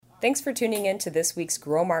Thanks for tuning in to this week's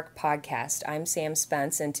Growmark podcast. I'm Sam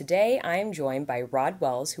Spence, and today I'm joined by Rod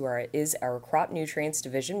Wells, is our Crop Nutrients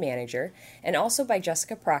Division Manager, and also by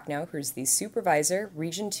Jessica Prochnow, who's the Supervisor,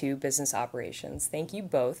 Region 2 Business Operations. Thank you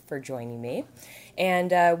both for joining me.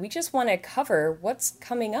 And we just want to cover what's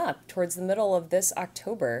coming up towards the middle of this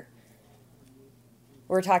October.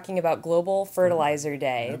 We're talking about Global Fertilizer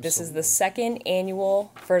Day. Absolutely. This is the second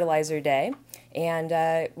annual Fertilizer Day. And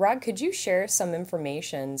Rod, could you share some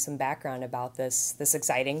information, some background about this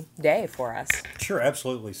exciting day for us? Sure,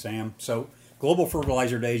 absolutely, Sam. So Global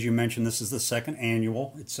Fertilizer Day, as you mentioned, this is the second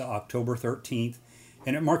annual. It's October 13th,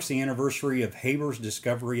 and it marks the anniversary of Haber's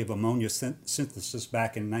discovery of ammonia synthesis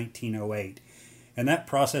back in 1908. And that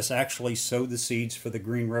process actually sowed the seeds for the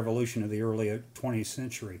green revolution of the early 20th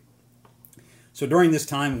century. So during this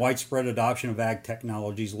time, widespread adoption of ag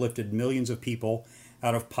technologies lifted millions of people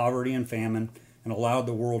out of poverty and famine and allowed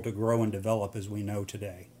the world to grow and develop as we know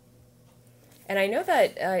today. And I know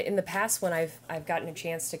that in the past when I've gotten a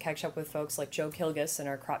chance to catch up with folks like Joe Kilgus in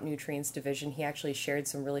our Crop Nutrients Division, he actually shared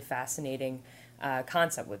some really fascinating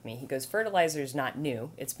concept with me. He goes, fertilizer is not new.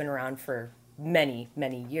 It's been around for many,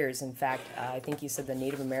 many years. In fact, I think he said the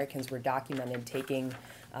Native Americans were documented taking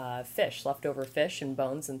leftover fish and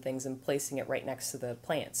bones and things, and placing it right next to the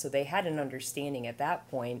plant. So they had an understanding at that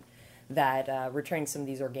point that returning some of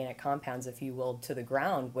these organic compounds, if you will, to the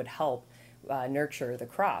ground would help nurture the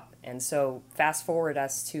crop. And so fast forward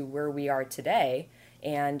us to where we are today,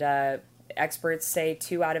 and experts say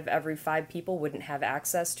 2 out of every 5 people wouldn't have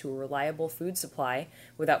access to a reliable food supply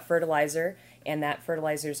without fertilizer, and that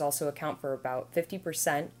fertilizers also account for about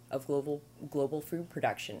 50% of global food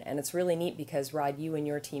production. And it's really neat because, Rod, you and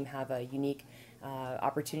your team have a unique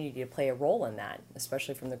opportunity to play a role in that,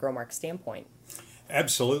 especially from the Growmark standpoint.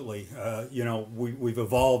 Absolutely. We've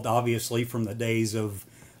evolved, obviously, from the days of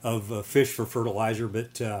fish for fertilizer,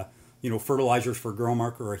 but, fertilizers for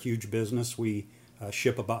Growmark are a huge business. We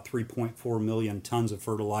ship about 3.4 million tons of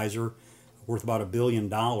fertilizer, worth about $1 billion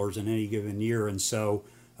in any given year. And so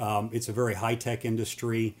it's a very high-tech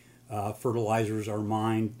industry. Fertilizers are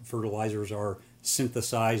mined. Fertilizers are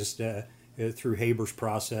synthesized through Haber's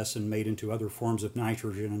process and made into other forms of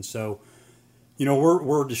nitrogen. And so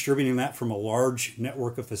we're distributing that from a large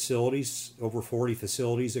network of facilities, over 40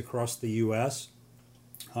 facilities across the U.S.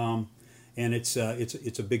 And it's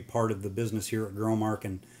a big part of the business here at Growmark,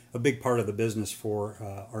 and a big part of the business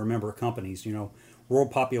for our member companies. World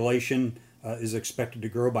population is expected to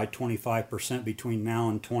grow by 25% between now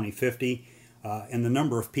and 2050, and the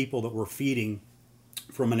number of people that we're feeding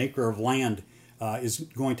from an acre of land is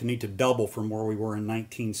going to need to double from where we were in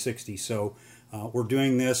 1960. So we're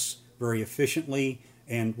doing this very efficiently,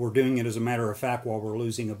 and we're doing it, as a matter of fact, while we're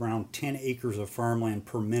losing around 10 acres of farmland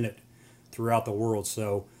per minute throughout the world.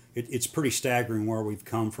 So it's pretty staggering where we've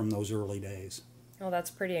come from those early days. Oh, that's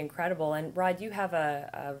pretty incredible. And Rod, you have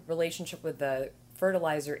a relationship with the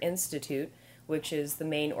Fertilizer Institute, which is the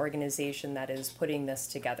main organization that is putting this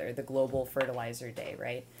together, the Global Fertilizer Day,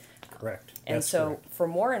 right? Correct. And That's so correct. For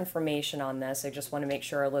more information on this, I just want to make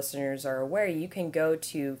sure our listeners are aware, you can go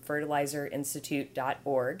to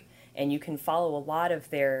fertilizerinstitute.org, and you can follow a lot of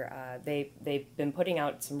their, they've been putting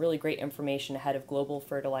out some really great information ahead of Global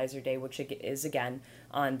Fertilizer Day, which is again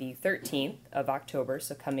on the 13th of October,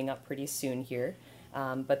 so coming up pretty soon here.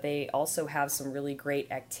 But they also have some really great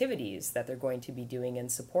activities that they're going to be doing in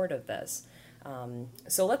support of this.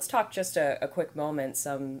 So let's talk just a quick moment,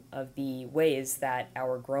 some of the ways that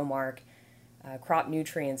our Growmark Crop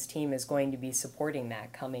Nutrients team is going to be supporting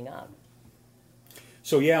that coming up.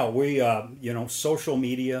 So yeah, we social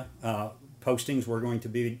media postings. We're going to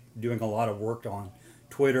be doing a lot of work on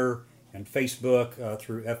Twitter and Facebook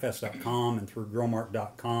through fs.com and through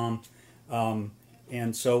growmark.com.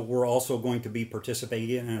 And so we're also going to be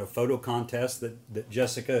participating in a photo contest that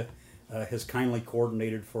Jessica has kindly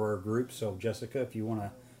coordinated for our group. So Jessica, if you want to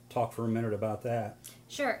talk for a minute about that.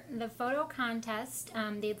 Sure. The photo contest,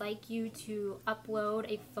 they'd like you to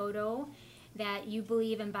upload a photo that you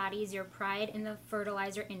believe embodies your pride in the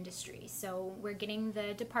fertilizer industry. So we're getting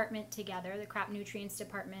the department together, the crop nutrients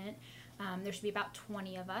department. There should be about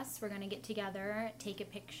 20 of us. We're going to get together, take a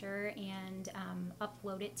picture, and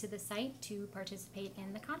upload it to the site to participate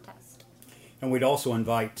in the contest. And we'd also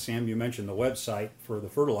invite, Sam, you mentioned the website for the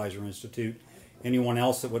Fertilizer Institute. Anyone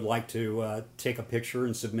else that would like to take a picture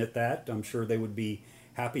and submit that, I'm sure they would be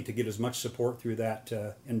happy to get as much support through that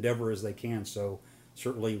endeavor as they can. So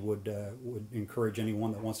certainly would encourage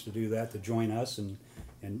anyone that wants to do that to join us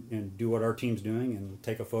and do what our team's doing and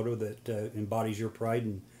take a photo that embodies your pride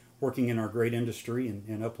in working in our great industry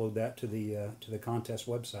and upload that to the contest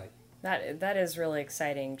website. That is really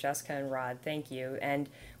exciting, Jessica and Rod. Thank you. And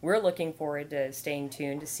we're looking forward to staying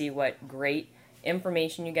tuned to see what great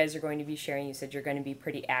information you guys are going to be sharing. You said you're going to be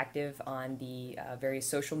pretty active on the various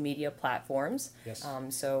social media platforms. Yes.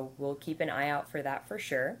 So we'll keep an eye out for that for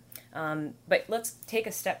sure. But let's take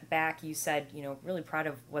a step back. You said, really proud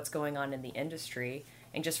of what's going on in the industry.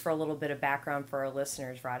 And just for a little bit of background for our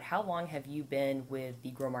listeners, Rod, how long have you been with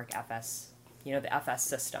the Growmark FS, the FS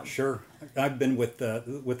system? Sure. I've been with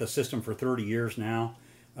the system for 30 years now.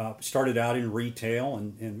 Started out in retail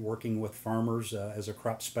and working with farmers as a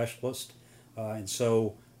crop specialist. And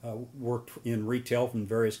so worked in retail in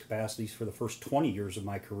various capacities for the first 20 years of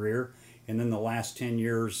my career. And then the last 10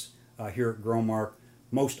 years here at Growmark,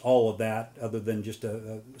 most all of that, other than just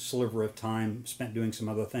a sliver of time spent doing some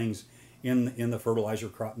other things in the fertilizer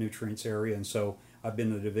crop nutrients area. And so I've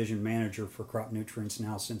been the division manager for crop nutrients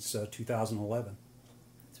now since 2011.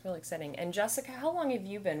 That's really exciting. And Jessica, how long have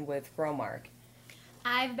you been with Growmark?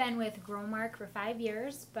 I've been with Growmark for 5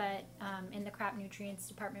 years, but in the crop nutrients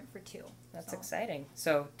department for 2. That's exciting.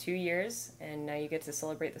 So 2 years, and now you get to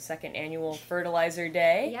celebrate the second annual Fertilizer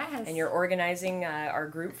Day. Yes. And you're organizing our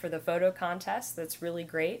group for the photo contest. That's really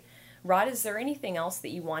great. Rod, is there anything else that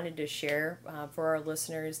you wanted to share for our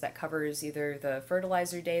listeners that covers either the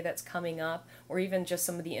Fertilizer Day that's coming up, or even just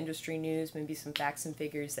some of the industry news, maybe some facts and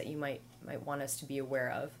figures that you might want us to be aware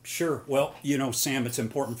of? Sure. Well, Sam, it's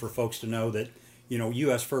important for folks to know that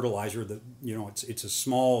U.S. fertilizer, it's a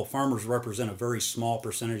small, farmers represent a very small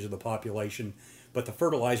percentage of the population, but the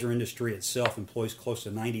fertilizer industry itself employs close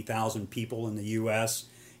to 90,000 people in the U.S.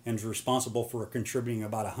 and is responsible for contributing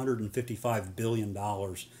about $155 billion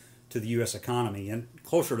to the U.S. economy. And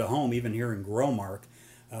closer to home, even here in Growmark,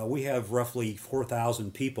 we have roughly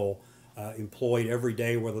 4,000 people employed every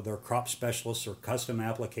day, whether they're crop specialists or custom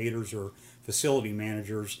applicators or facility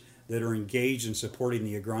managers, that are engaged in supporting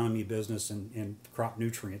the agronomy business and crop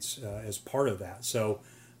nutrients as part of that. So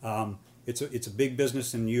it's a big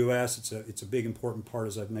business in the U.S. It's a big important part,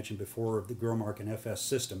 as I've mentioned before, of the Growmark and FS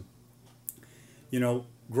system.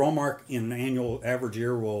 Growmark in an annual average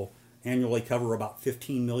year will annually cover about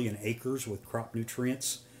 15 million acres with crop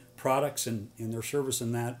nutrients products, and they're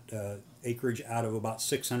servicing that acreage out of about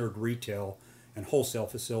 600 retail and wholesale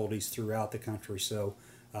facilities throughout the country. So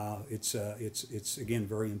it's again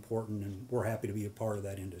very important, and we're happy to be a part of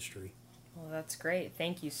that industry. Well, that's great.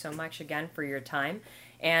 Thank you so much again for your time.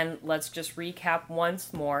 And let's just recap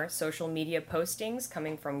once more social media postings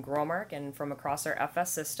coming from Growmark and from across our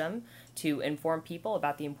FS system to inform people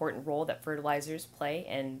about the important role that fertilizers play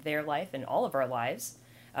in their life and all of our lives.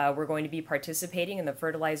 We're going to be participating in the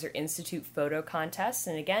Fertilizer Institute photo contest.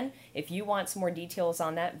 And again, if you want some more details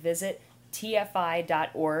on that, visit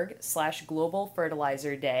tfi.org/Global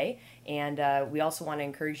Fertilizer Day. And we also want to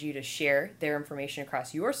encourage you to share their information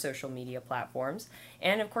across your social media platforms.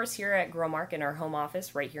 And of course, here at Growmark in our home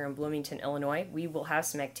office right here in Bloomington, Illinois, we will have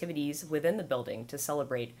some activities within the building to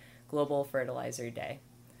celebrate Global Fertilizer Day.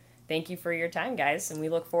 Thank you for your time, guys, and we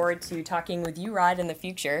look forward to talking with you, Rod, in the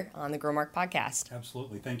future on the Growmark podcast.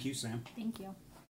 Absolutely. Thank you, Sam. Thank you.